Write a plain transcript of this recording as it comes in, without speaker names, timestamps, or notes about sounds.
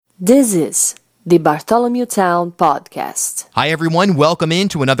This is the Bartholomew Town Podcast. Hi, everyone. Welcome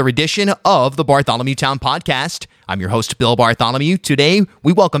into another edition of the Bartholomew Town Podcast. I'm your host, Bill Bartholomew. Today,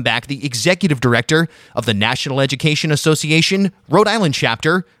 we welcome back the Executive Director of the National Education Association, Rhode Island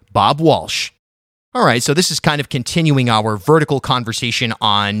Chapter, Bob Walsh. All right, so this is kind of continuing our vertical conversation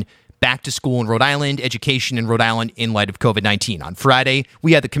on back to school in Rhode Island, education in Rhode Island in light of COVID-19. On Friday,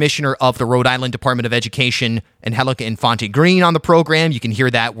 we had the Commissioner of the Rhode Island Department of Education, Angelica Infante-Green, on the program. You can hear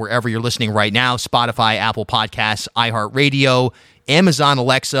that wherever you're listening right now: Spotify, Apple Podcasts, iHeartRadio, Amazon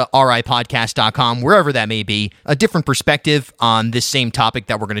Alexa, ripodcast.com, wherever that may be. A different perspective on this same topic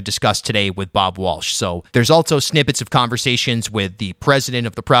that we're going to discuss today with Bob Walsh. So there's also snippets of conversations with the president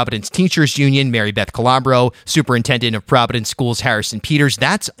of the Providence Teachers Union, Mary Beth Calabro, superintendent of Providence Schools, Harrison Peters.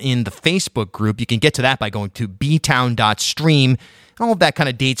 That's in the Facebook group. You can get to that by going to btown.stream. All of that kind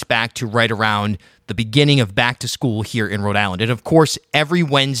of dates back to right around the beginning of back to school here in Rhode Island. And of course, every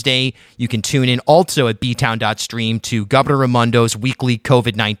Wednesday, you can tune in also at btown.stream to Governor Raimondo's weekly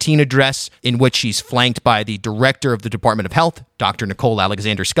COVID-19 address, in which she's flanked by the Director of the Department of Health, Dr. Nicole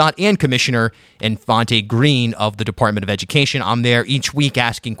Alexander-Scott, and Commissioner Infante-Green of the Department of Education. I'm there each week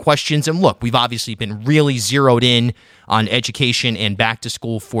asking questions. And look, we've obviously been really zeroed in on education and back to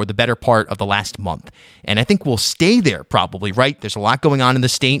school for the better part of the last month. And I think we'll stay there probably, right? There's a lot going on in the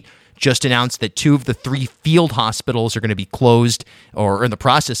state. Just announced that 2 of the 3 field hospitals are going to be closed or in the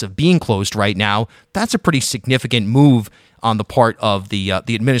process of being closed right now. That's a pretty significant move on the part of the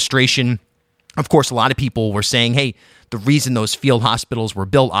administration. Of course, a lot of people were saying, hey, the reason those field hospitals were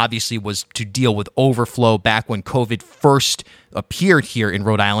built obviously was to deal with overflow back when COVID first appeared here in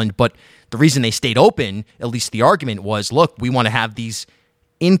Rhode Island. But the reason they stayed open, at least the argument was, look, we want to have these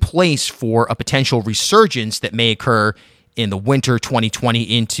in place for a potential resurgence that may occur in the winter 2020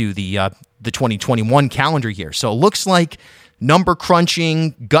 into the 2021 calendar year. So it looks like number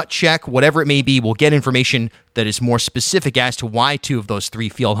crunching, gut check, whatever it may be, we'll get information that is more specific as to why 2 of those 3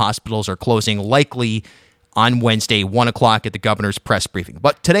 field hospitals are closing, likely on Wednesday, 1 o'clock at the governor's press briefing.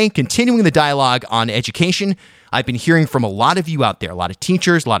 But today, continuing the dialogue on education, I've been hearing from a lot of you out there, a lot of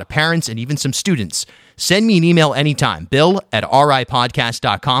teachers, a lot of parents, and even some students. Send me an email anytime,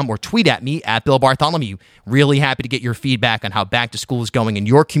 bill@ripodcast.com, or tweet at me @BillBartholomew. Really happy to get your feedback on how back to school is going in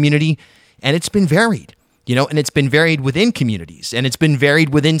your community. And it's been varied, and it's been varied within communities, and it's been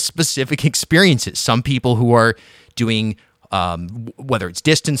varied within specific experiences. Some people who are doing, whether it's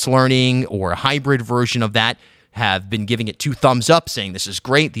distance learning or a hybrid version of that, have been giving it 2 thumbs up, saying this is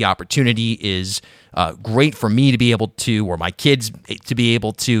great. The opportunity is great for me to be able to, or my kids to be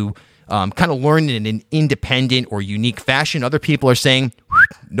able to kind of learn in an independent or unique fashion. Other people are saying,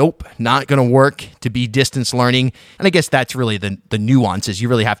 nope, not going to work to be distance learning. And I guess that's really the nuances. You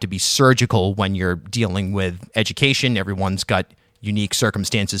really have to be surgical when you're dealing with education. Everyone's got unique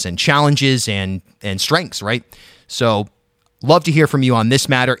circumstances and challenges and strengths, right? So love to hear from you on this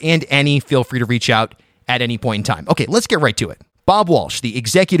matter, and feel free to reach out at any point in time. Okay, let's get right to it. Bob Walsh, the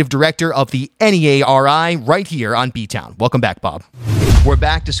Executive Director of the NEA, right here on B-Town. Welcome back, Bob. We're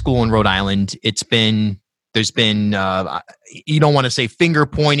back to school in Rhode Island. There's been, you don't want to say finger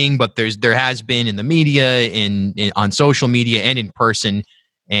pointing, but there has been in the media, on social media, and in person.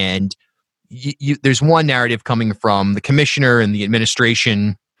 And there's one narrative coming from the commissioner and the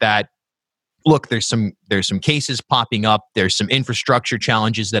administration that, look, there's some cases popping up. There's some infrastructure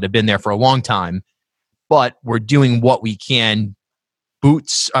challenges that have been there for a long time, but we're doing what we can,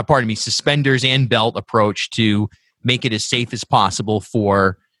 suspenders and belt approach to make it as safe as possible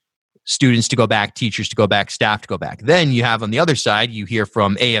for students to go back, teachers to go back, staff to go back. Then you have on the other side, you hear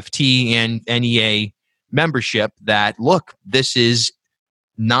from AFT and NEA membership that, look, this is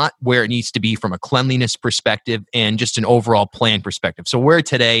not where it needs to be from a cleanliness perspective and just an overall plan perspective. So where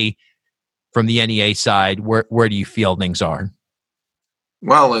today, from the NEA side, where do you feel things are?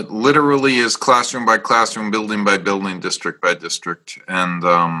 Well, it literally is classroom by classroom, building by building, district by district. And,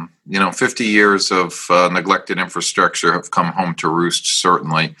 50 years of neglected infrastructure have come home to roost,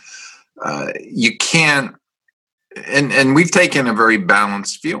 certainly. You can't, and we've taken a very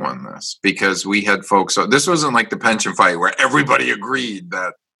balanced view on this because we had folks, so this wasn't like the pension fight where everybody agreed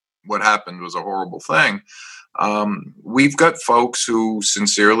that what happened was a horrible thing. We've got folks who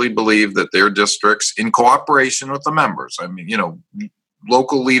sincerely believe that their districts, in cooperation with the members,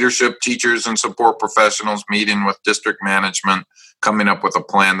 local leadership, teachers and support professionals meeting with district management, coming up with a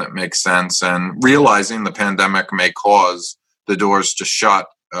plan that makes sense, and realizing the pandemic may cause the doors to shut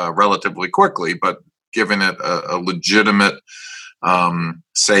relatively quickly, but giving it a legitimate,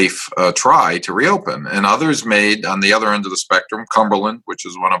 safe try to reopen. And others made, on the other end of the spectrum, Cumberland, which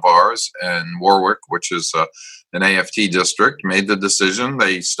is one of ours, and Warwick, which is an AFT district, made the decision.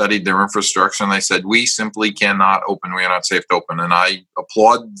 They studied their infrastructure and they said, we simply cannot open. We are not safe to open. And I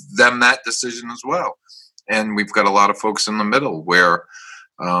applaud them that decision as well. And we've got a lot of folks in the middle where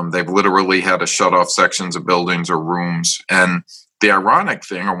they've literally had to shut off sections of buildings or rooms. And the ironic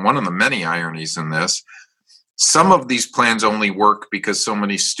thing, or one of the many ironies in this, some of these plans only work because so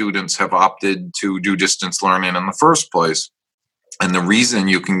many students have opted to do distance learning in the first place. And the reason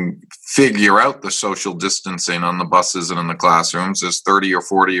you can figure out the social distancing on the buses and in the classrooms is 30 or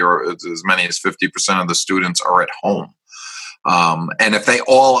 40 or as many as 50% of the students are at home. And if they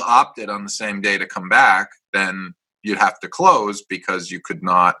all opted on the same day to come back, then you'd have to close because you could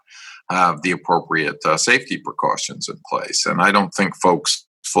not have the appropriate safety precautions in place. And I don't think folks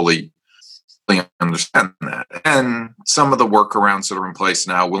fully understand that. And some of the workarounds that are in place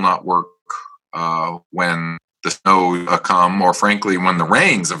now will not work when the snow come, or frankly, when the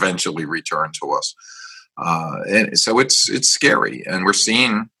rains eventually return to us. And so it's scary. And we're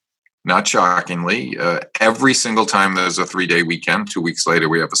seeing, not shockingly, every single time there's a 3-day weekend, 2 weeks later,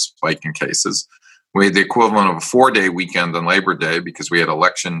 we have a spike in cases. We had the equivalent of a 4-day weekend on Labor Day because we had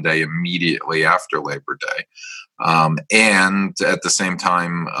Election Day immediately after Labor Day. And at the same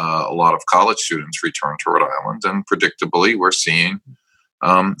time, a lot of college students returned to Rhode Island, and predictably, we're seeing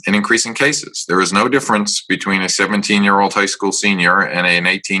an increase in cases. There is no difference between a 17-year-old high school senior and an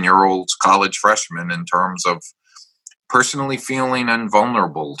 18-year-old college freshman in terms of personally feeling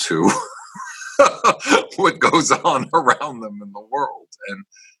invulnerable to what goes on around them in the world.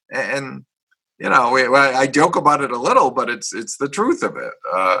 And you know, I joke about it a little, but it's the truth of it.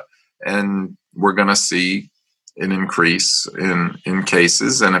 And we're going to see an increase in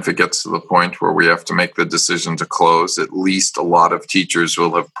cases. And if it gets to the point where we have to make the decision to close, at least a lot of teachers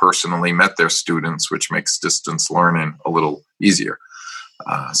will have personally met their students, which makes distance learning a little easier.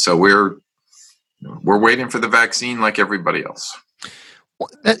 So we're waiting for the vaccine like everybody else. Well,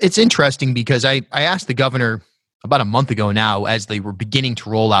 it's interesting because I asked the governor about a month ago now, as they were beginning to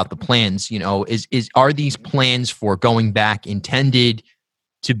roll out the plans, you know, are these plans for going back intended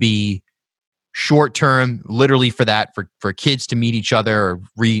to be short term, literally for kids to meet each other or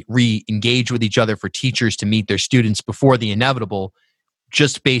re-engage with each other, for teachers to meet their students before the inevitable,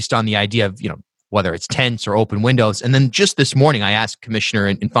 just based on the idea of, you know, whether it's tents or open windows? And then just this morning, I asked Commissioner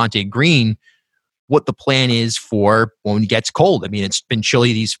Infante Green what the plan is for when it gets cold. I mean, it's been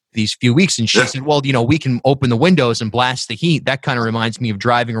chilly these few weeks. And she said, well, you know, we can open the windows and blast the heat. That kind of reminds me of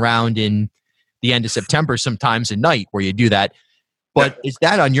driving around in the end of September sometimes at night where you do that. But is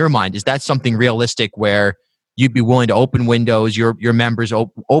that on your mind? Is that something realistic where you'd be willing to open windows, your members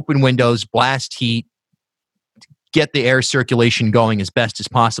open windows, blast heat, get the air circulation going as best as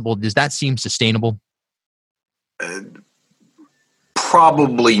possible? Does that seem sustainable?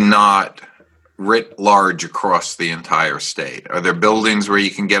 Probably not writ large across the entire state. Are there buildings where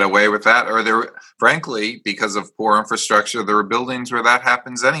you can get away with that? Or are there, frankly, because of poor infrastructure, there are buildings where that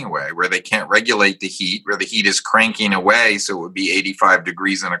happens anyway, where they can't regulate the heat, where the heat is cranking away, so it would be 85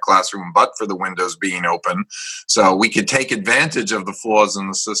 degrees in a classroom but for the windows being open. So we could take advantage of the flaws in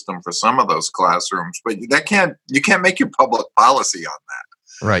the system for some of those classrooms, but you can't make your public policy on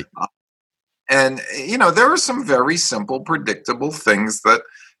that. Right. And, you know, there are some very simple, predictable things that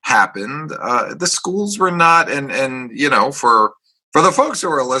happened. The schools were not, and you know, for the folks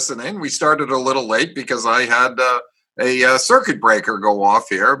who are listening, we started a little late because I had a circuit breaker go off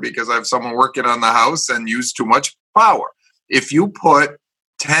here because I have someone working on the house and used too much power. If you put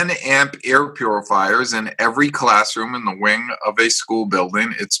 10 amp air purifiers in every classroom in the wing of a school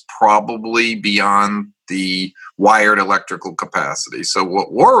building, it's probably beyond the wired electrical capacity. So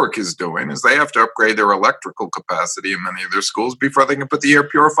what Warwick is doing is they have to upgrade their electrical capacity in many of their schools before they can put the air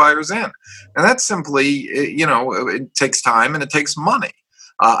purifiers in. And that's simply, you know, it takes time and it takes money.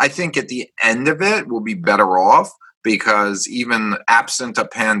 I think at the end of it, we'll be better off because even absent a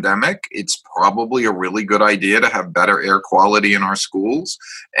pandemic, it's probably a really good idea to have better air quality in our schools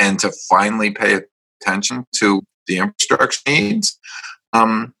and to finally pay attention to the infrastructure needs.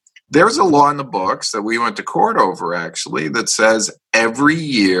 There's a law in the books that we went to court over, actually, that says every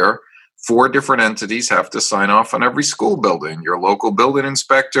year 4 different entities have to sign off on every school building. Your local building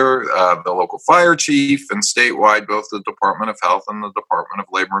inspector, the local fire chief, and statewide, both the Department of Health and the Department of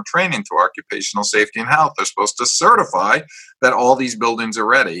Labor and Training to Occupational Safety and Health. They're supposed to certify that all these buildings are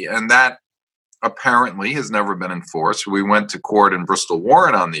ready. And that apparently has never been enforced. We went to court in Bristol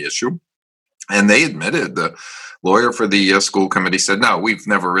Warren on the issue, and they admitted, the lawyer for the school committee said, no, we've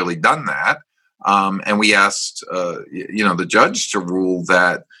never really done that. And we asked, the judge to rule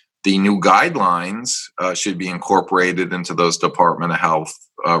that the new guidelines should be incorporated into those Department of Health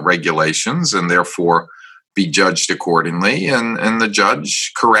regulations, and therefore be judged accordingly. And the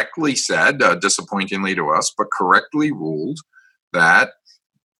judge correctly said, disappointingly to us, but correctly ruled that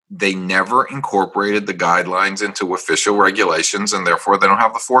they never incorporated the guidelines into official regulations, and therefore they don't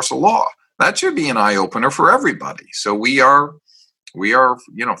have the force of law. That should be an eye-opener for everybody. So we are,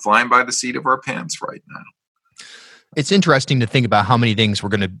 flying by the seat of our pants right now. It's interesting to think about how many things we're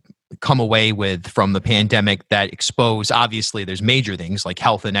going to come away with from the pandemic that expose, obviously, there's major things like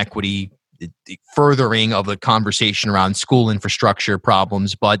health inequity, the furthering of the conversation around school infrastructure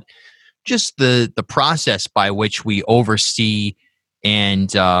problems, but just the process by which we oversee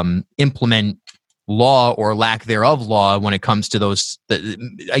and implement law or lack thereof law when it comes to those,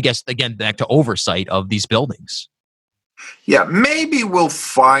 I guess, again, back to oversight of these buildings. Yeah, maybe we'll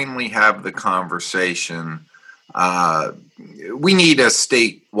finally have the conversation. We need a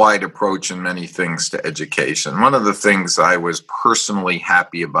statewide approach in many things to education. One of the things I was personally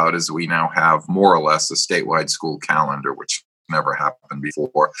happy about is we now have more or less a statewide school calendar, which never happened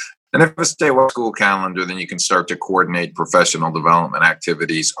before. And if a statewide school calendar, then you can start to coordinate professional development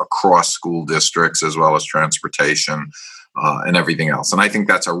activities across school districts as well as transportation and everything else. And I think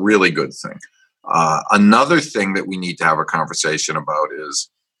that's a really good thing. Another thing that we need to have a conversation about is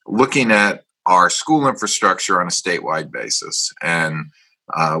looking at our school infrastructure on a statewide basis. And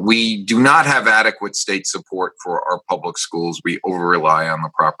we do not have adequate state support for our public schools. We over-rely on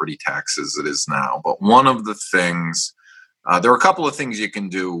the property tax as it is now. But one of the things, there are a couple of things you can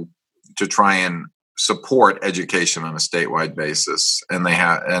do to try and support education on a statewide basis.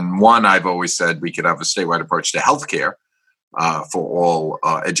 And one, I've always said we could have a statewide approach to healthcare for all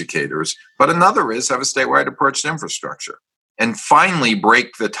educators. But another is have a statewide approach to infrastructure. And finally,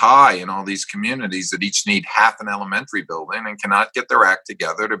 break the tie in all these communities that each need half an elementary building and cannot get their act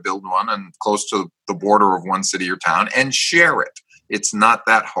together to build one and close to the border of one city or town and share it. It's not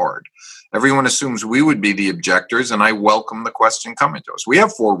that hard. Everyone assumes we would be the objectors, and I welcome the question coming to us. We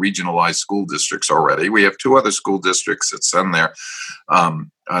have 4 regionalized school districts already. We have 2 other school districts that send their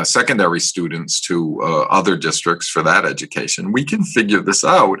secondary students to other districts for that education. We can figure this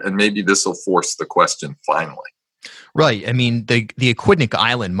out, and maybe this will force the question finally. Right. I mean, the Aquidneck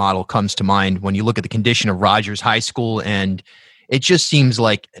Island model comes to mind when you look at the condition of Rogers High School, and it just seems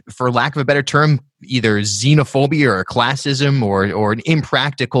like, for lack of a better term, either xenophobia or classism or an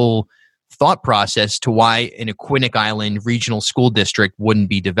impractical thought process to why an Aquidneck Island regional school district wouldn't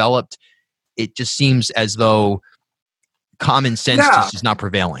be developed. It just seems as though common sense just is not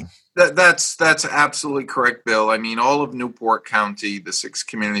prevailing. That's absolutely correct, Bill. I mean, all of Newport County, the 6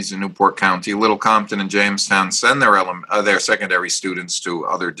 communities in Newport County, Little Compton and Jamestown send their secondary students to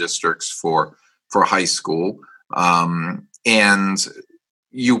other districts for high school. And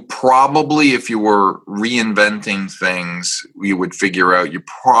you probably, if you were reinventing things, you would figure out you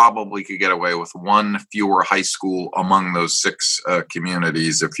probably could get away with 1 fewer high school among those 6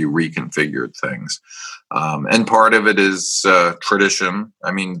 communities if you reconfigured things. And part of it is tradition.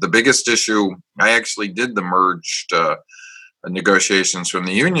 I mean, the biggest issue, I actually did the merged negotiations from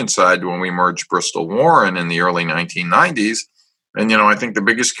the union side when we merged Bristol-Warren in the early 1990s. And, I think the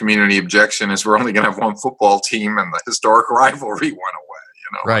biggest community objection is we're only going to have 1 football team, and the historic rivalry went away.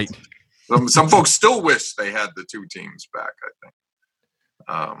 Right. Some folks still wish they had the 2 teams back, I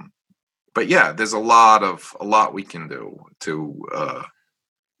think. But yeah, there's a lot we can do to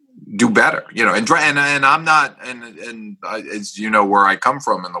do better, and I'm not, and as you know where I come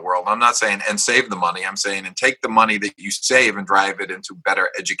from in the world, I'm not saying and save the money. I'm saying and take the money that you save and drive it into better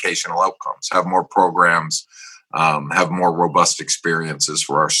educational outcomes, have more programs, have more robust experiences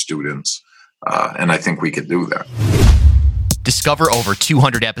for our students. And I think we could do that. Discover over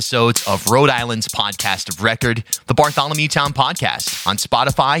 200 episodes of Rhode Island's podcast of record, the Bartholomew Town Podcast, on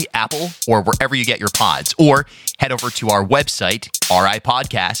Spotify, Apple, or wherever you get your pods. Or head over to our website,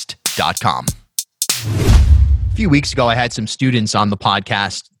 ripodcast.com. A few weeks ago, I had some students on the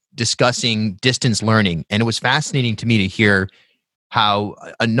podcast discussing distance learning, and it was fascinating to me to hear how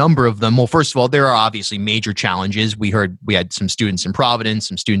a number of them, well, first of all, there are obviously major challenges. We had some students in Providence,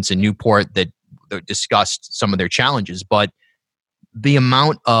 some students in Newport that discussed some of their challenges, but the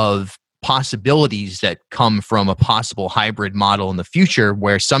amount of possibilities that come from a possible hybrid model in the future,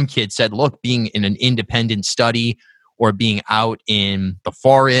 where some kids said, look, being in an independent study or being out in the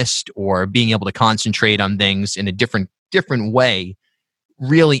forest or being able to concentrate on things in a different way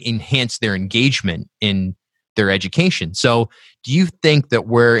really enhance their engagement in their education. So do you think that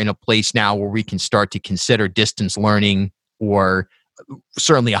we're in a place now where we can start to consider distance learning, or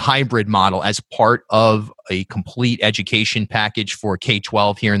certainly a hybrid model, as part of a complete education package for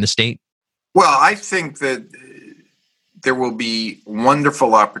K-12 here in the state? Well, I think that there will be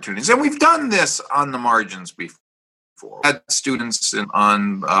wonderful opportunities. And we've done this on the margins before. We had students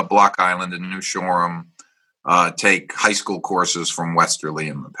on Block Island in New Shoreham take high school courses from Westerly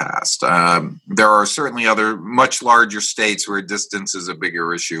in the past. There are certainly other much larger states where distance is a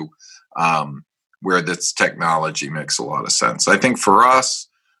bigger issue, where this technology makes a lot of sense. I think for us,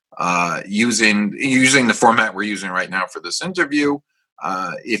 using the format we're using right now for this interview,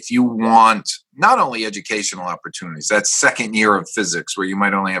 if you want not only educational opportunities, that second year of physics where you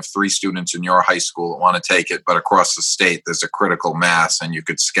might only have 3 students in your high school that want to take it, but across the state there's a critical mass and you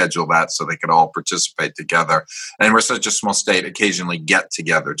could schedule that so they could all participate together. And we're such a small state, occasionally get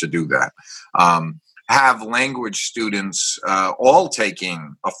together to do that. Have language students all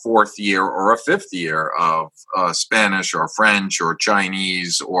taking a 4th year or a 5th year of Spanish or French or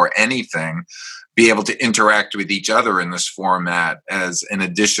Chinese or anything, be able to interact with each other in this format as an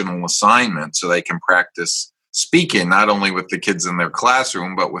additional assignment so they can practice speaking, not only with the kids in their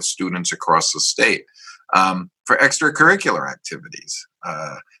classroom, but with students across the state. For extracurricular activities,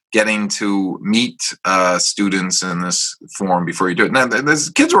 getting to meet students in this form before you do it. Now,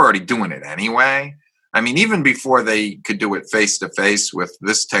 kids were already doing it anyway. I mean, even before they could do it face-to-face with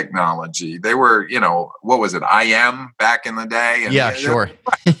this technology, they were, what was it, IM back in the day? And yeah, sure.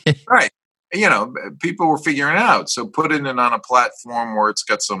 Right. People were figuring it out. So putting it on a platform where it's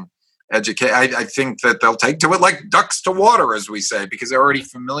got some education, I think that they'll take to it like ducks to water, as we say, because they're already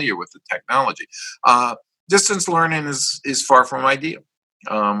familiar with the technology. Distance learning is far from ideal.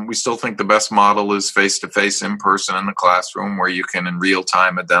 We still think the best model is face-to-face, in person in the classroom, where you can in real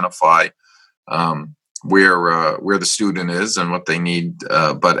time identify where the student is and what they need.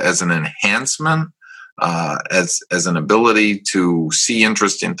 But as an enhancement, as an ability to see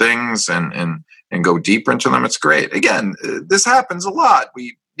interesting things and go deeper into them, it's great. Again, this happens a lot.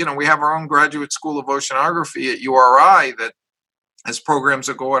 We have our own graduate school of oceanography at URI that has programs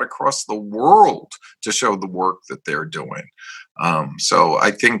that go out across the world to show the work that they're doing. So I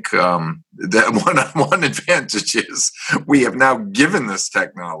think that one advantage is we have now given this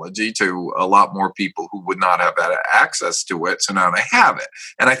technology to a lot more people who would not have had access to it. So now they have it.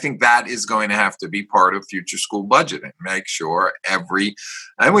 And I think that is going to have to be part of future school budgeting. Make sure and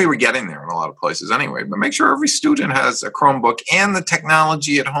we were getting there in a lot of places anyway, but make sure every student has a Chromebook and the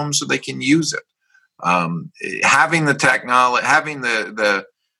technology at home so they can use it. Having the technology, having the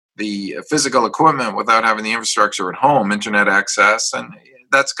physical equipment without having the infrastructure at home, internet access, and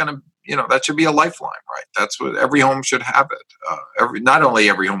that's going to, that should be a lifeline, right? That's what every home should have it. Not only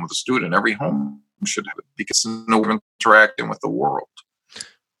every home with a student, every home should have it because we're interacting with the world.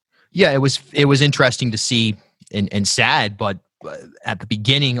 Yeah, it was interesting to see and sad, but at the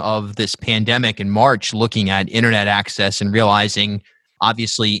beginning of this pandemic in March, looking at internet access and realizing,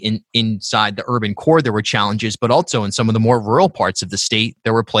 obviously, inside the urban core, there were challenges, but also in some of the more rural parts of the state,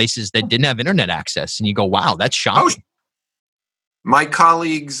 there were places that didn't have internet access. And you go, wow, that's shocking. My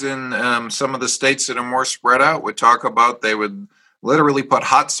colleagues in some of the states that are more spread out would talk about they would literally put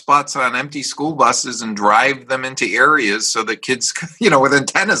hotspots on empty school buses and drive them into areas so that kids, with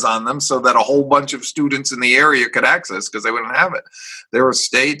antennas on them so that a whole bunch of students in the area could access because they wouldn't have it. There are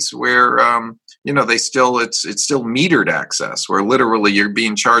states where it's still metered access where literally you're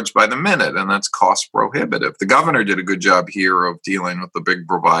being charged by the minute, and that's cost prohibitive. The governor did a good job here of dealing with the big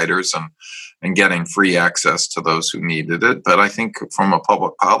providers and getting free access to those who needed it. But I think from a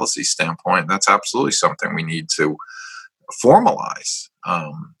public policy standpoint, that's absolutely something we need to formalize.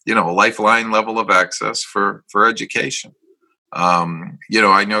 A lifeline level of access for education.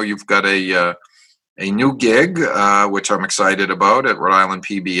 I know you've got a new gig, which I'm excited about at Rhode Island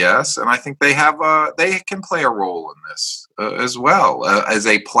PBS, and I think they can play a role in this as well as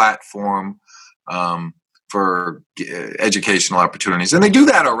a platform for educational opportunities, and they do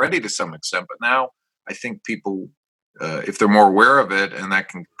that already to some extent. But now I think people, if they're more aware of it, and that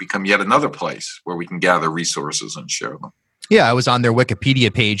can become yet another place where we can gather resources and share them. Yeah, I was on their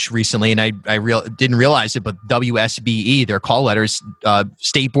Wikipedia page recently, and I didn't realize it, but WSBE, their call letters,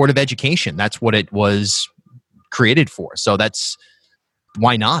 State Board of Education. That's what it was created for. So that's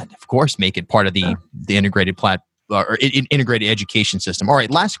why not? Of course, make it part of the integrated integrated education system. All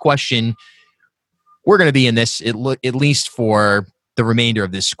right, last question. We're going to be in this at least for the remainder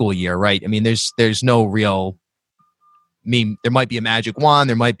of this school year, right? I mean, there's no real. I mean, there might be a magic wand,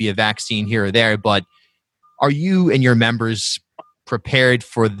 there might be a vaccine here or there, but are you and your members prepared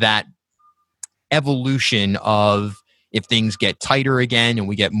for that evolution of if things get tighter again and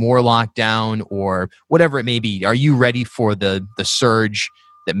we get more lockdown or whatever it may be? Are you ready for the surge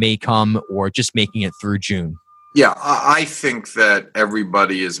that may come, or just making it through June? Yeah, I think that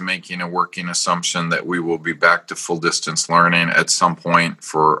everybody is making a working assumption that we will be back to full distance learning at some point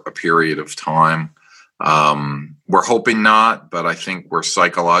for a period of time. We're hoping not, but I think we're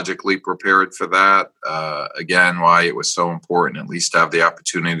psychologically prepared for that. Again, why it was so important at least to have the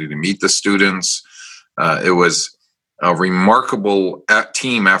opportunity to meet the students. It was a remarkable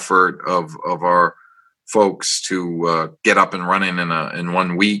team effort of our folks to get up and running in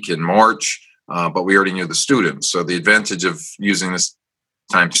 1 week in March. But we already knew the students. So the advantage of using this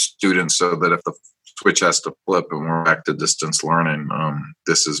time to students so that if the switch has to flip and we're back to distance learning,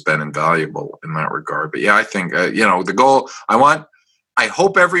 this has been invaluable in that regard. But yeah, I think, the goal I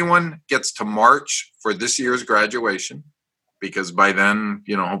hope everyone gets to March for this year's graduation, because by then,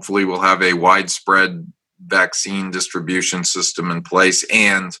 hopefully we'll have a widespread vaccine distribution system in place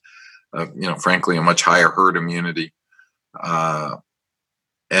and, frankly, a much higher herd immunity.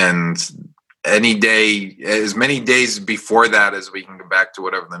 And any day, as many days before that as we can get back to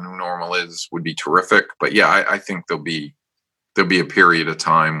whatever the new normal is, would be terrific. But yeah, I think there'll be a period of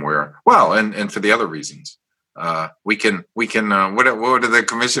time where, and for the other reasons, we can. What did the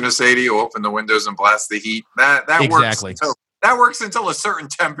commissioner say to you? Open the windows and blast the heat. That Exactly. works until a certain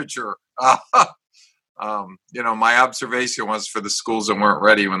temperature. My observation was for the schools that weren't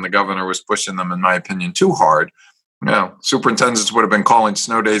ready when the governor was pushing them, in my opinion, too hard. Superintendents would have been calling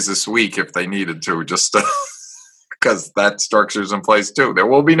snow days this week if they needed to, just because that structure's in place too. There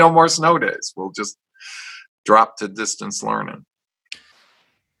will be no more snow days. We'll just drop to distance learning.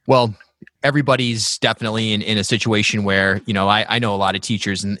 Well, everybody's definitely in a situation where, I know a lot of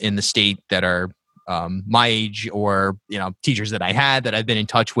teachers in the state that are my age, or, teachers that I had that I've been in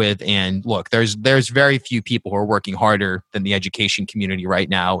touch with. And look, there's very few people who are working harder than the education community right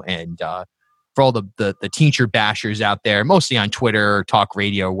now. And, for all the teacher bashers out there, mostly on Twitter or talk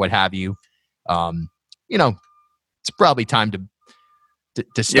radio or what have you, it's probably time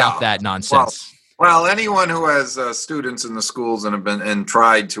to stop that nonsense. Well, anyone who has students in the schools and have been and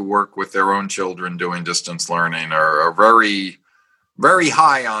tried to work with their own children doing distance learning are very, very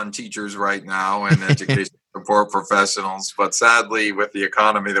high on teachers right now and education support professionals. But sadly, with the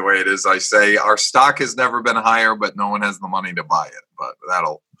economy the way it is, I say our stock has never been higher, but no one has the money to buy it. But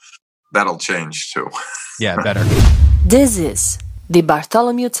that'll change too. Yeah, better. This is the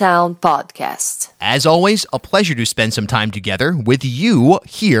Bartholomew Town Podcast. As always, a pleasure to spend some time together with you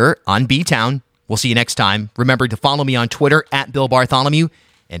here on B-Town. We'll see you next time. Remember to follow me on Twitter @BillBartholomew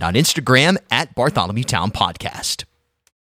and on Instagram @Bartholomew Town Podcast.